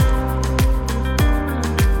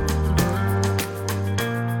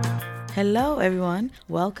Hello, everyone.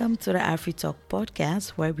 Welcome to the AfriTalk podcast,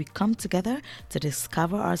 where we come together to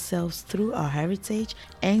discover ourselves through our heritage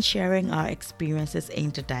and sharing our experiences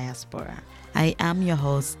in the diaspora. I am your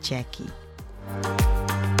host, Jackie.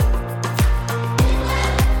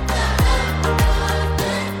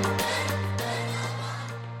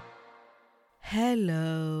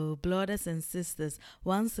 Hello, brothers and sisters.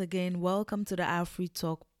 Once again, welcome to the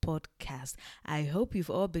AfriTalk podcast. I hope you've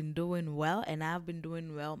all been doing well, and I've been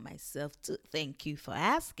doing well myself too. Thank you for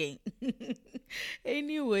asking.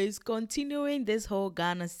 Anyways, continuing this whole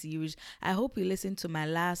Ghana series, I hope you listened to my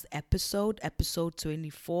last episode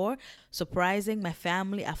 24, surprising my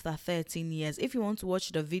family after 13 years. If you want to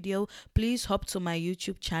watch the video, please hop to my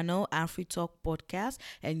YouTube channel, AfriTalk Podcast,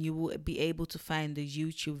 and you will be able to find the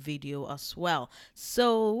YouTube video as well.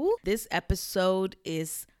 So, this episode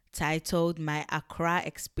is titled My Accra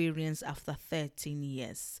Experience After 13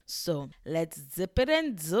 Years. So let's zip it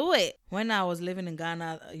and do it. When I was living in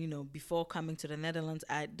Ghana, before coming to the Netherlands,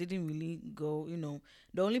 I didn't really go,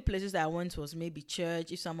 the only places that I went was maybe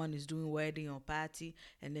church, if someone is doing wedding or party,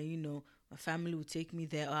 and then, my family would take me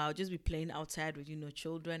there, or I'll just be playing outside with,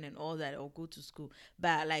 children and all that, or go to school.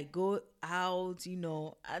 But like go out,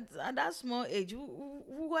 at that small age,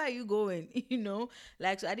 who are you going? So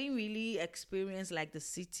I didn't really experience like the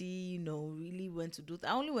city, really went to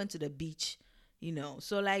I only went to the beach,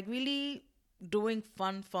 So like really doing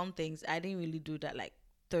fun things, I didn't really do that like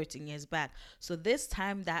 13 years back. So this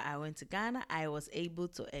time that I went to Ghana, I was able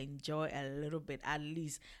to enjoy a little bit. At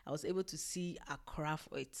least I was able to see Accra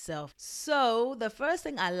for itself. So the first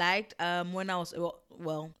thing I liked when I was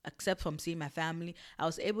except from seeing my family, I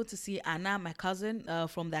was able to see Anna, my cousin,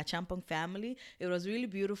 from the Champong family. It was really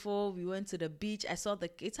beautiful. We went to the beach. I saw the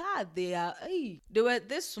kids. They were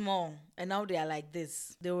this small, and now they are like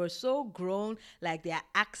this. They were so grown, like their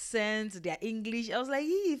accents, their English. I was like,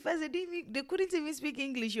 first they couldn't even speak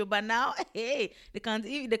English, but now hey, they can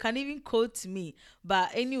even quote me.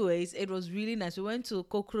 But anyways, it was really nice. We went to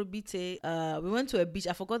Kokrobite. We went to a beach.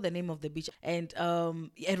 I forgot the name of the beach, and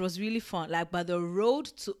it was really fun. Like, but the road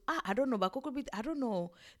to I don't know, but Kokrobite, I don't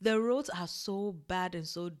know. The roads are so bad and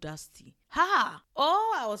so dusty.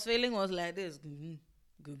 All I was feeling was like this.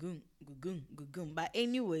 Gugum. But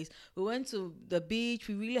anyways, we went to the beach.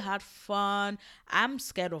 We really had fun. I'm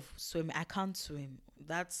scared of swimming. I can't swim.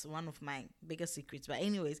 That's one of my biggest secrets. But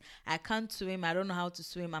anyways, I can't swim. I don't know how to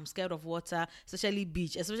swim. I'm scared of water, especially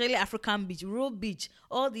beach, especially African beach, real beach.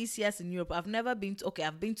 All these years in Europe, I've never been to,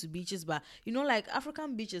 I've been to beaches, but like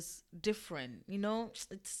African beach is different.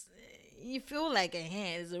 It's, you feel like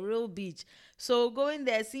it's a real beach. So going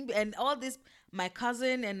there, and all this, my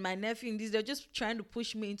cousin and my nephew, they're just trying to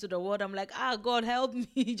push me into the water. I'm like, God, help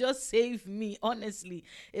me, just save me. Honestly,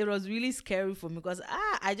 it was really scary for me because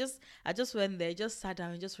I just went there, just sat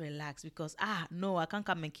down and just relaxed because no, I can't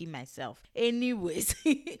come and keep myself. Anyways,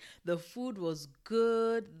 the food was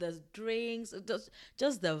good, the drinks,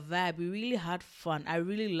 just the vibe. We really had fun. I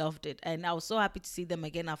really loved it, and I was so happy to see them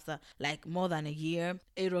again after like more than a year.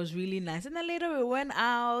 It was really nice. And then later we went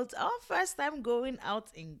out. Our first time going out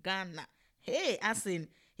in Ghana. Hey, as in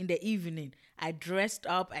the evening, I dressed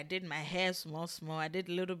up, I did my hair small, I did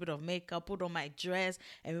a little bit of makeup, put on my dress,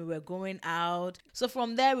 and we were going out. So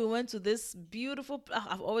from there, we went to this beautiful,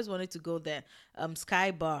 I've always wanted to go there, Sky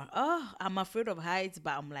Bar. I'm afraid of heights,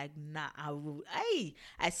 but I'm like, nah, I will.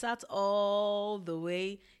 I sat all the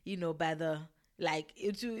way, by the, like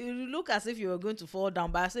it look as if you were going to fall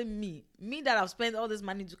down. But I said, me that I've spent all this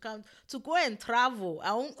money to come to go and travel,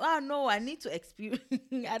 I need to experience.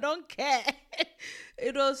 I don't care.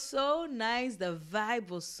 It was so nice. The vibe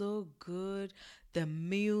was so good. The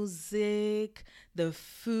music, the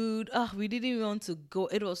food. We didn't even want to go.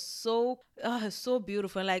 It was so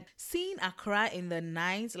beautiful. Like seeing Accra in the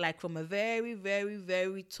night, like from a very, very,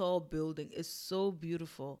 very tall building, is so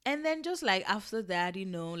beautiful. And then just like after that,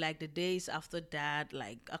 like the days after that,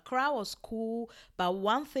 like Accra was cool. But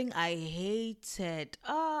one thing I hated,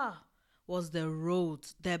 was the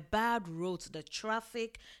roads, the bad roads, the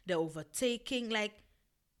traffic, the overtaking. Like,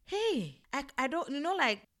 hey, I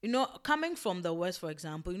don't, coming from the West, for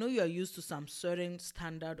example, you are used to some certain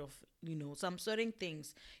standard of, some certain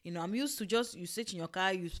things. I'm used to just, you sit in your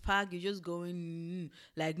car, you park, you just going,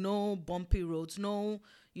 like no bumpy roads, no,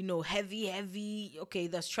 heavy. Okay,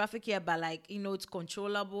 there's traffic here, but like, it's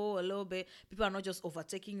controllable a little bit. People are not just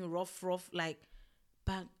overtaking you rough, like,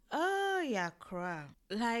 but, yeah, crap.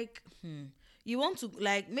 Like, you want to,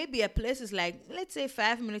 like, maybe a place is like, let's say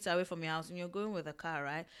 5 minutes away from your house and you're going with a car,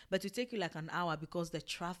 right? But it take you like an hour because the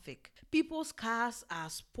traffic. People's cars are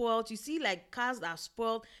spoiled. You see, like, cars that are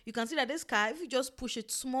spoiled. You can see that this car, if you just push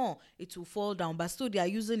it small, it will fall down. But still, they are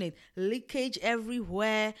using it. Leakage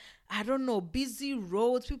everywhere. I don't know, busy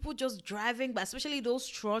roads, people just driving, but especially those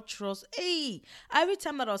trucks. Hey, every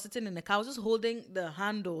time that I was sitting in the car, I was just holding the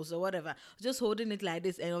handles or whatever, just holding it like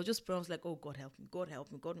this, and I was just praying. I was like, oh, God help me, God help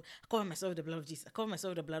me, God. I cover myself with the blood of Jesus. I cover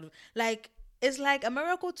myself with the blood of, like, it's like a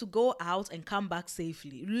miracle to go out and come back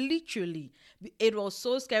safely. Literally, it was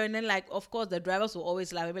so scary. And then, like, of course, the drivers will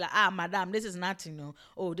always like, be like, madam, this is nothing. No,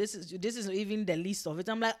 oh, this is even the least of it.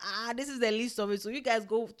 I'm like, this is the least of it. So you guys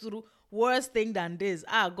go through worse thing than this.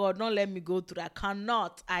 God, don't let me go through. I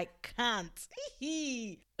can't.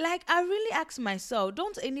 Like, I really ask myself,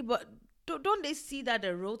 don't they see that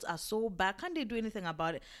the roads are so bad? Can't they do anything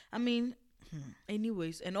about it? I mean,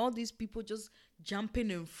 anyways, and all these people just jumping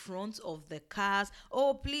in front of the cars.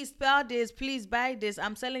 Oh, please spell this, please buy this,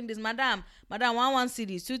 I'm selling this, madam, 1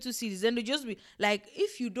 CDs, 2 CDs. Then they just be like,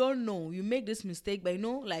 if you don't know, you make this mistake, but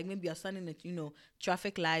like maybe you're standing at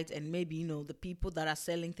traffic lights, and maybe the people that are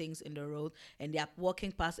selling things in the road, and they are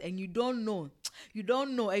walking past, and you don't know,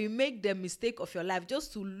 and you make the mistake of your life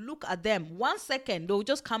just to look at them 1 second. They'll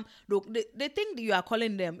just come. They think that you are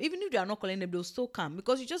calling them. Even if you are not calling them, they'll still come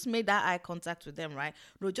because you just made that eye contact with them, right?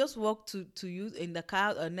 They'll just walk to you in the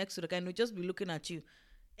car or next to the car, and they'll just be looking at you,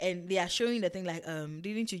 and they are showing the thing like,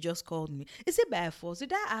 didn't you just call me? Is it by force?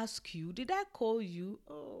 Did I ask you? Did I call you?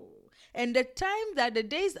 Oh. And the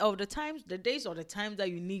days or the times that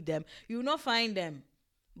you need them, you will not find them.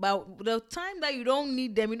 But the time that you don't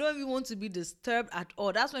need them, you don't even want to be disturbed at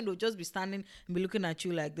all. That's when they'll just be standing and be looking at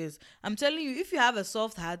you like this. I'm telling you, if you have a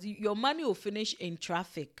soft heart, your money will finish in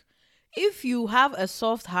traffic. If you have a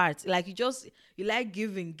soft heart, like you like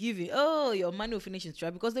giving, oh, your money will finish in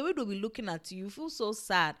traffic, because the way they'll be looking at you, you feel so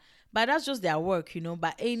sad. But that's just their work,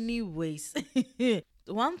 But anyways,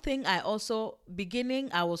 one thing I also,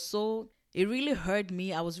 it really hurt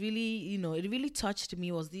me. I was really, it really touched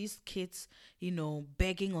me, was these kids,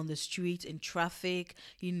 begging on the street in traffic.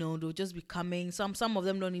 They'll just be coming. Some of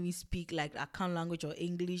them don't even speak like Akan language or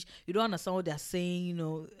English. You don't understand what they're saying,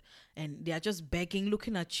 and they're just begging,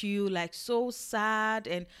 looking at you like so sad,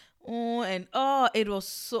 and it was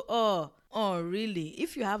so, really.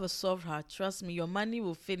 If you have a soft heart, trust me, your money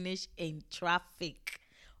will finish in traffic.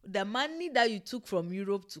 The money that you took from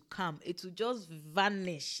Europe to come, it will just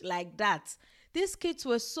vanish like that. These kids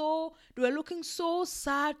they were looking so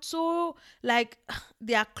sad, so like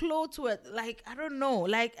their clothes were like, I don't know,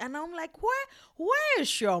 like, and I'm like, where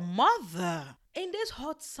is your mother in this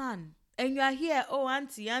hot sun? And you are here, oh,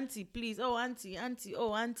 auntie, please, oh, auntie,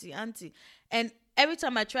 oh, auntie. And every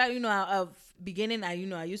time I try, beginning,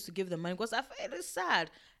 I used to give them money because I felt it's sad.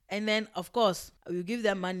 And then, of course, you give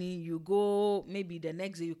them money, you go, maybe the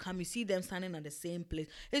next day you come, you see them standing at the same place.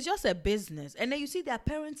 It's just a business. And then you see their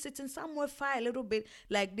parents sitting somewhere far a little bit,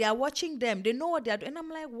 like they are watching them. They know what they are doing. And I'm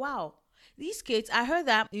like, wow. These kids, I heard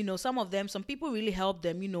that, some people really help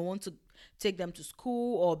them, want to take them to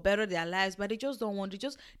school or better their lives, but they just don't want.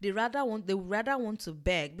 They rather want to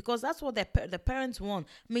beg, because that's what the parents want.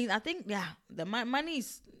 I mean, I think, the money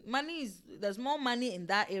is, there's more money in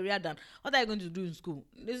that area than what are you going to do in school.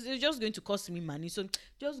 It's just going to cost me money. So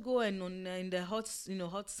just go and in the hot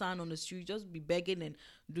sun on the street, just be begging and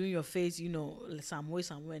doing your face,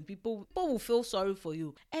 somewhere, and people will feel sorry for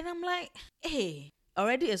you. And I'm like, hey,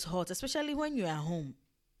 already it's hot, especially when you're at home.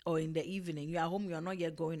 Or in the evening, you are home, you are not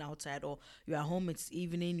yet going outside, or you are home, it's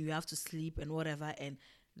evening, you have to sleep and whatever, and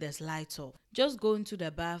there's lights off. Just go into the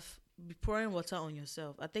bath, be pouring water on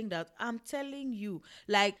yourself. I think that, I'm telling you,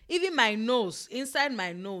 like, even my nose, inside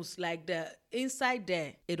my nose, like the inside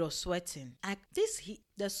there, it was sweating. This heat,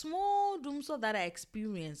 the small doomsday that I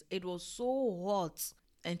experienced, it was so hot.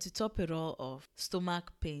 And to top it all off,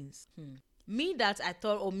 stomach pains. Me that I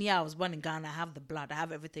thought, I was born in Ghana, I have the blood, I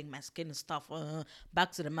have everything, my skin and stuff,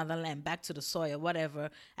 back to the motherland, back to the soil, whatever.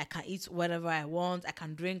 I can eat whatever I want, I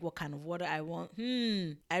can drink what kind of water I want.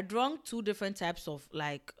 I drank 2 different types of,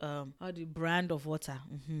 like, brand of water.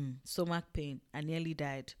 Stomach pain. I nearly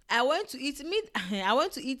died. I went to eat meat. I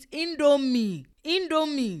went to eat Indomie.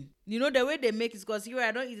 The way they make it, because here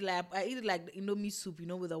I don't eat I eat like the Indomie soup,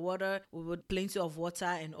 with the water, with plenty of water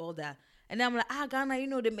and all that. And then I'm like,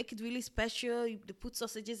 Ghana, they make it really special. They put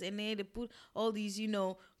sausages in it. They put all these,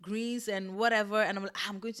 greens and whatever. And I'm like,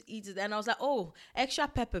 I'm going to eat it. And I was like, oh, extra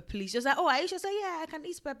pepper, please. Just like, oh, Aisha said, yeah, I can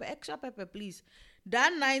eat pepper. Extra pepper, please.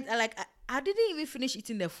 That night, I didn't even finish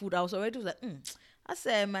eating the food. I was like, I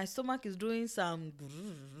said, my stomach is doing some.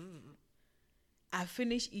 I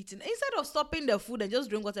finished eating. Instead of stopping the food and just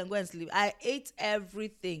drink water and go and sleep, I ate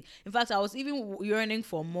everything. In fact, I was even yearning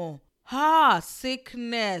for more.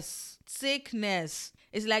 Sickness. Sickness.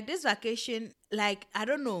 It's like this vacation, like, I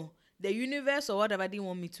don't know, the universe or whatever didn't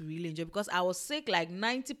want me to really enjoy because I was sick like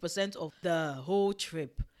 90% of the whole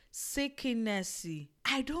trip. Sickness.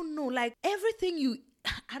 I don't know. Like everything you,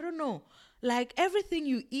 I don't know. Like everything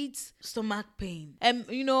you eat, stomach pain. And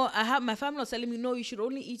I have my family was telling me, no, you should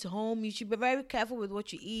only eat home. You should be very careful with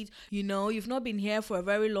what you eat. You've not been here for a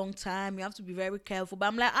very long time. You have to be very careful. But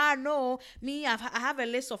I'm like, no, me, I have a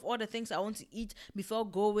list of all the things I want to eat before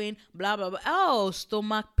going, blah, blah, blah. Oh,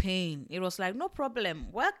 stomach pain. It was like, no problem.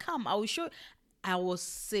 Welcome. I will show. I was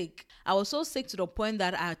sick. I was so sick to the point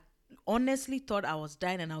that I honestly thought I was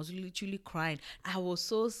dying and I was literally crying. I was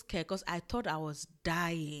so scared because I thought I was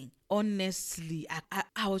dying. Honestly,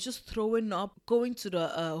 I was just throwing up, going to the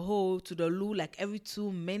to the loo like every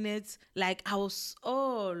 2 minutes. Like I was,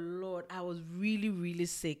 oh Lord, I was really, really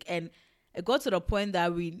sick. And it got to the point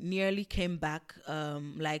that we nearly came back,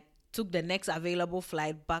 like took the next available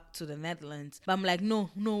flight back to the Netherlands. But I'm like, no,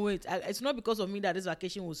 wait. It's not because of me that this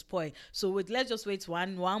vacation will spoil. So wait, let's just wait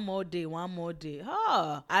one more day.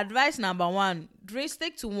 Advice number 1,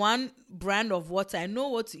 stick to one brand of water. I know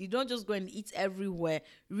what to eat. Don't just go and eat everywhere.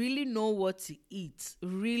 Really know what to eat.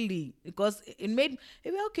 Really. Because it made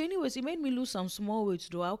me lose some small weight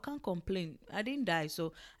though. I can't complain. I didn't die.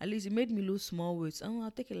 So at least it made me lose small weight. Oh,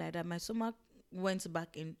 I'll take it like that. My stomach went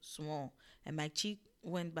back in small and my cheek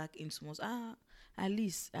went back in small. At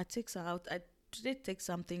least I did take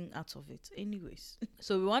something out of it. Anyways,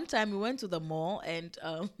 so one time we went to the mall and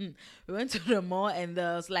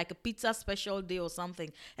there was like a pizza special day or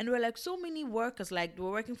something, and there were like so many workers, like they were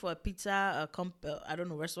working for a pizza I don't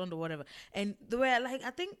know, restaurant or whatever, and there were like I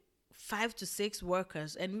think 5 to 6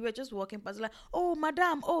 workers, and we were just walking past like, oh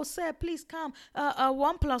madam, oh sir, please come,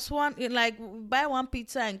 1+1, like buy one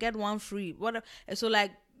pizza and get one free, whatever. And so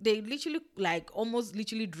like they literally like almost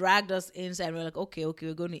literally dragged us inside. We're like, okay,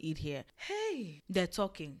 we're going to eat here. Hey, they're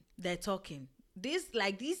talking. They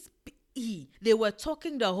were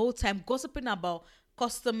talking the whole time, gossiping about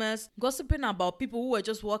customers, gossiping about people who were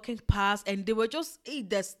just walking past, and they were just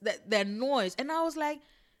their noise. And I was like,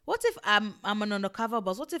 what if I'm an undercover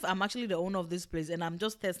boss? What if I'm actually the owner of this place and I'm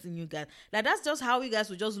just testing you guys? Like, that's just how you guys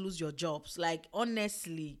would just lose your jobs. Like,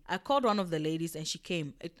 honestly, I called one of the ladies and she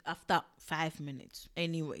came after 5 minutes.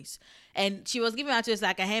 Anyways, and she was giving her to us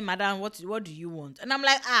like, hey, madam, what do you want? And I'm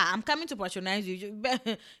like, I'm coming to patronize you.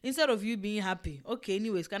 Instead of you being happy. Okay,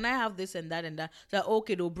 anyways, can I have this and that and that? So, like,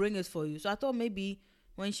 okay, they'll bring it for you. So I thought maybe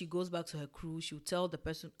when she goes back to her crew, she'll tell the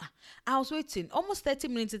person. I was waiting almost 30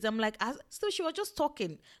 minutes. I'm like, she was just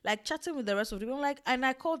talking, like chatting with the rest of the people. I'm like, and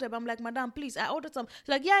I called her. I'm like, madam, please, I ordered some. She's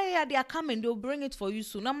like, yeah, they are coming. They'll bring it for you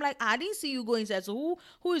soon. I'm like, I didn't see you go inside. So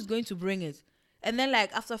who is going to bring it? And then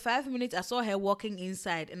like after 5 minutes, I saw her walking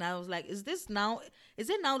inside, and I was like, is it now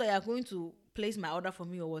that you're going to place my order for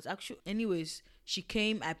me or what? Actually, anyways, she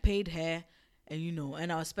came. I paid her, and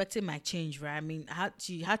and I was expecting my change, right? I mean,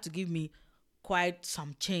 she had to give me quite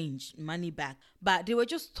some change, money back, but they were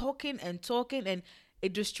just talking, and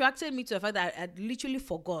it distracted me to the fact that I literally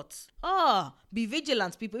forgot. Be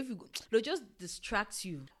vigilant, people. If they'll just distract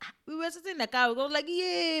you. We were sitting in the car, we were like,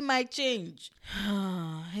 yay, my change.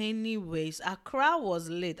 Anyways, Accra was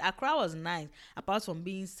lit. Accra was nice, apart from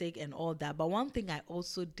being sick and all that. But one thing I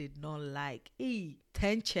also did not like,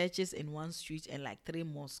 10 churches in one street and like 3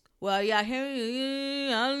 mosques. Well, you are hearing,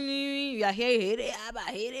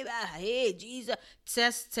 hey, Jesus,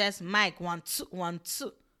 test, mic, 1 2 1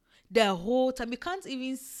 2. The whole time, you can't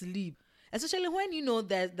even sleep, especially when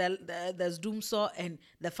there's doomsaw and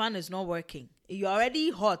the fan is not working. You're already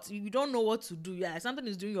hot, you don't know what to do. Yeah, something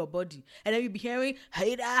is doing your body, and then you be hearing,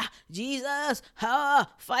 Haida, Jesus,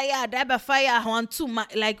 fire, Daba, fire, 1 2.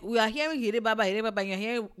 Like we are hearing Hiri Baba, and you're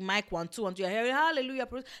hearing Mike 1 2 1 2. You're hearing Hallelujah,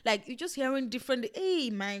 like you're just hearing different.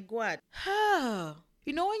 Hey, my God.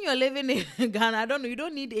 When you're living in Ghana, I don't know, you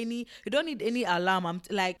don't need any alarm. I'm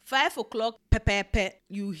like 5 o'clock,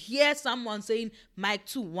 you hear someone saying mic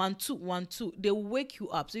 2 1 2 1 2. They will wake you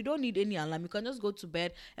up. So you don't need any alarm. You can just go to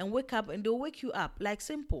bed and wake up, and they'll wake you up. Like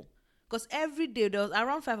simple. Because every day, there was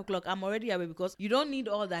around 5 o'clock, I'm already awake, because you don't need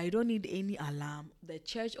all that. You don't need any alarm. The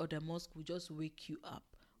church or the mosque will just wake you up.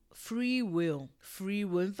 Free will.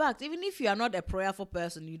 In fact, even if you are not a prayerful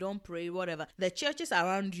person, you don't pray, whatever, the churches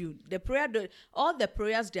around you, all the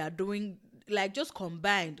prayers they are doing, like just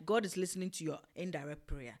combined, God is listening to your indirect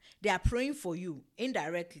prayer. They are praying for you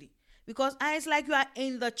indirectly, because it's like you are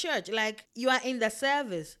in the church, like you are in the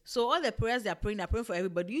service. So all the prayers they're praying for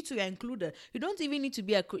everybody. You two are included. You don't even need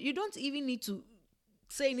to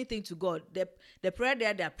say anything to God. The prayer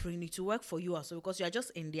there they're praying it to work for you also, because you are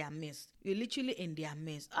just in their midst. You're literally in their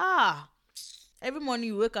midst. Every morning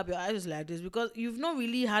you wake up, your eyes is like this because you've not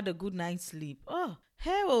really had a good night's sleep.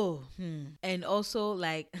 Hell. And also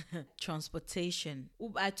like transportation.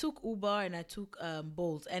 I took Uber and I took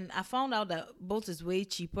Bolt, and I found out that Bolt is way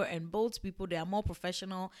cheaper, and Bolt people, they are more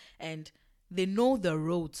professional and they know the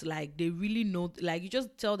roads. Like they really know, like you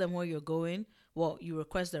just tell them where you're going. Well, you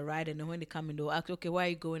request the ride, and then when they come in, they'll ask, okay, where are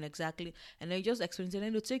you going exactly? And then you just explain it, and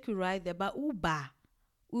then they'll take you right there. But Uber,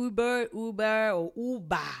 or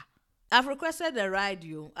Uber. I've requested the ride.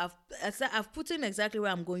 I've put in exactly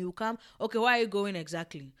where I'm going. You come. Okay, where are you going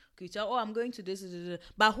exactly? Okay, you tell, I'm going to this.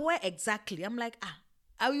 But where exactly? I'm like,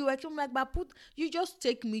 are you working? I'm like, but you just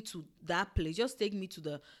take me to that place. Just take me to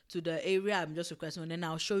the area I'm just requesting, and then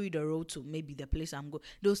I'll show you the road to maybe the place I'm going.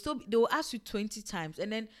 They'll ask you 20 times,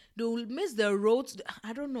 and then they'll miss the roads.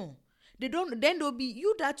 I don't know. They don't. Then they'll be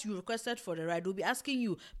you that you requested for the ride. They'll be asking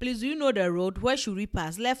you, please, do you know the road? Where should we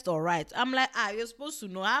pass, left or right? I'm like, you're supposed to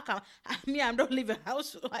know. How come? I'm not leaving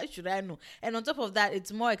house. Why should I know? And on top of that,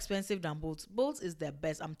 it's more expensive than Bolt. Bolt is the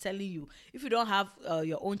best. I'm telling you. If you don't have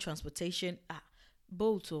your own transportation,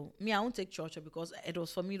 Bolt. Me, I won't take Churchill because it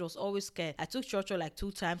was, for me, it was always scared. I took Churchill like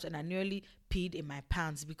 2 times and I nearly peed in my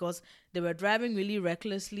pants because they were driving really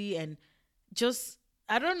recklessly and just.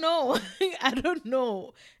 I don't know. I don't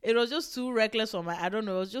know. It was just too reckless for my, I don't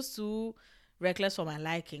know. It was just too reckless for my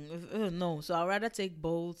liking. No. So I'd rather take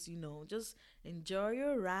Bolts, just enjoy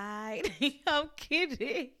your ride. I'm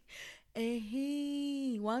kidding.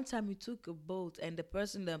 One time we took a Bolt and the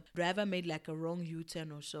driver made like a wrong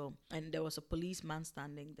U-turn or so. And there was a policeman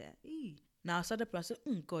standing there. Now I started pressing,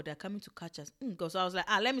 God, they're coming to catch us. God. So I was like,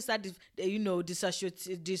 let me start,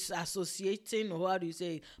 disassociating, or how do you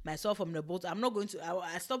say, myself from the Bolt. I'm not going to,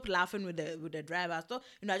 I stopped laughing with the driver. I stopped,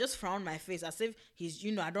 I just frowned my face as if he's,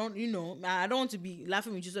 I don't want to be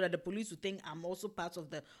laughing with you so that the police would think I'm also part of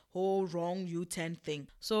the whole wrong U-turn thing.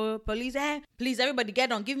 So police, please, everybody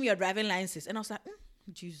get on, give me your driving license. And I was like,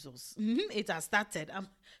 Jesus, it has started.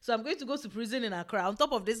 So I'm going to go to prison in Accra on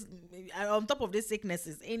top of these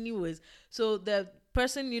sicknesses anyways. So the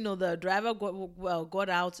person, the driver got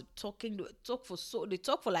out they talked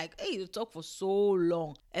for so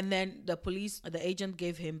long. And then the agent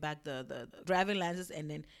gave him back the driving license, and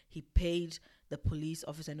then he paid the police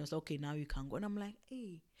officer and was okay, now you can go. And I'm like,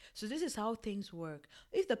 so this is how things work.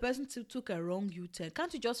 If the person took a wrong U-turn,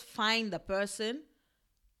 can't you just find the person?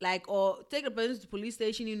 Like, or take the person to the police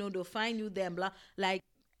station, they'll find you there and blah. Like,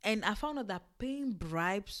 and I found out that paying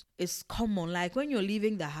bribes is common. Like, when you're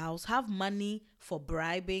leaving the house, have money for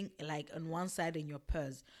bribing, like, on one side in your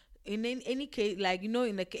purse. In any case, like,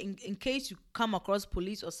 in case you come across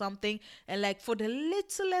police or something, and like, for the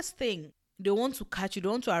littlest thing, they want to catch you, they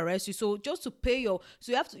want to arrest you. So just to pay you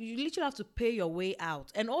literally have to pay your way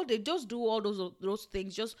out. And they just do all those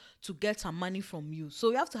things just to get some money from you. So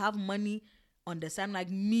you have to have money on the side, like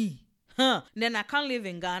me. Then I can't live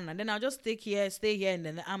in Ghana. Then I'll just stay here, and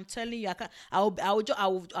then I'm telling you, I will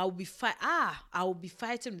be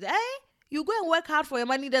fighting. You go and work hard for your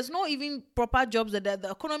money. There's no even proper jobs. The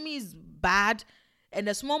economy is bad, and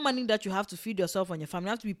the small money that you have to feed yourself and your family,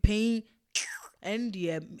 you have to be paying. And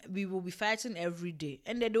we will be fighting every day,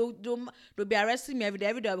 and they'll be arresting me every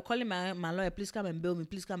day. I'll be calling my lawyer, please come and bail me,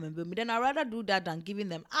 please come and bail me. Then I'd rather do that than giving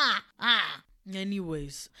them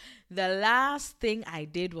Anyways, the last thing I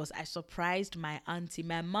did was I surprised my auntie,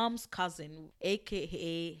 my mom's cousin,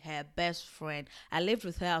 aka her best friend. I lived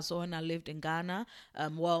with her also when I lived in Ghana.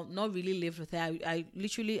 Well, not really lived with her. I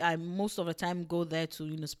literally most of the time go there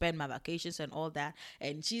to spend my vacations and all that.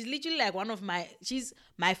 And she's literally like she's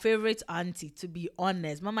my favorite auntie, to be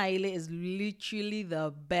honest. Mama Ile is literally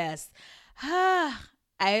the best.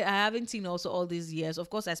 I haven't seen her also all these years.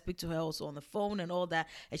 Of course, I speak to her also on the phone and all that,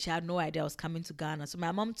 and she had no idea I was coming to Ghana. So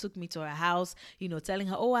my mom took me to her house, telling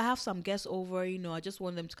her, I have some guests over, I just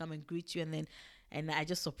want them to come and greet you. And I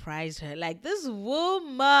just surprised her. Like, this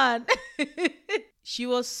woman, she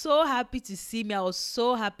was so happy to see me. I was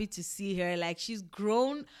so happy to see her. Like, she's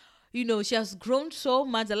grown. She has grown so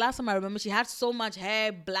much. The last time I remember, she had so much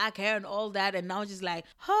hair, black hair and all that. And now she's like,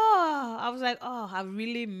 I was like, I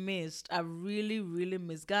really missed. I really, really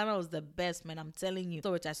missed. Ghana was the best, man. I'm telling you.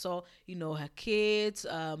 So which I saw, her kids,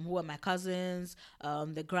 who are my cousins,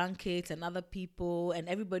 the grandkids and other people. And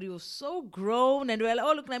everybody was so grown. And they were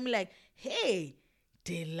all looking at me like, hey,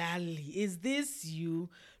 Delali, is this you?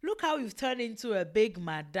 Look how you've turned into a big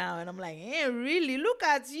madam. And I'm like, hey, really? Look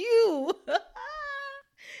at you.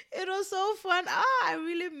 It was so fun. I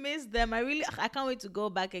really miss them. I can't wait to go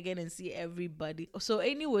back again and see everybody. So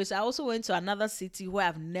anyways, I also went to another city where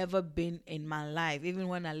I've never been in my life. Even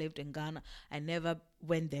when I lived in Ghana, I never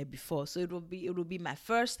went there before. So it will be my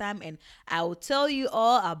first time, and I will tell you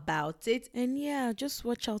all about it. And yeah, just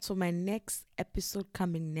watch out for my next episode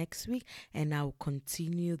coming next week, and I'll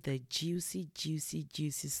continue the juicy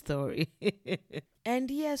story.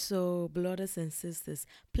 And yeah, so brothers and sisters,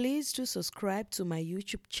 please do subscribe to my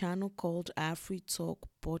YouTube channel called Afri Talk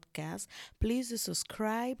Podcast. Please do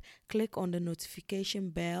subscribe, click on the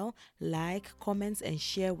notification bell, like, comments, and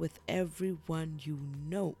share with everyone you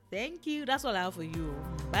know. Thank you. That's all I have for you.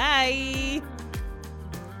 Bye.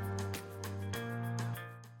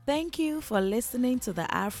 Thank you for listening to the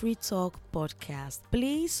Afri Talk podcast.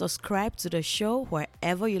 Please subscribe to the show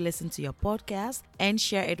wherever you listen to your podcast and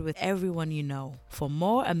share it with everyone you know. For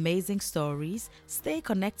more amazing stories, stay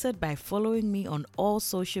connected by following me on all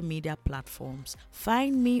social media platforms.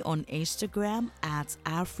 Find me on Instagram at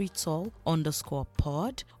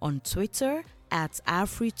afritalk_pod, on Twitter at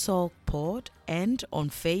AfriTalkPod, and on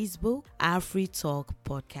Facebook, AfriTalk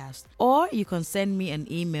Podcast. Or you can send me an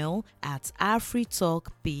email at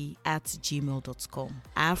afritalkp@gmail.com.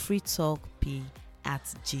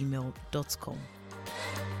 afritalkp@gmail.com.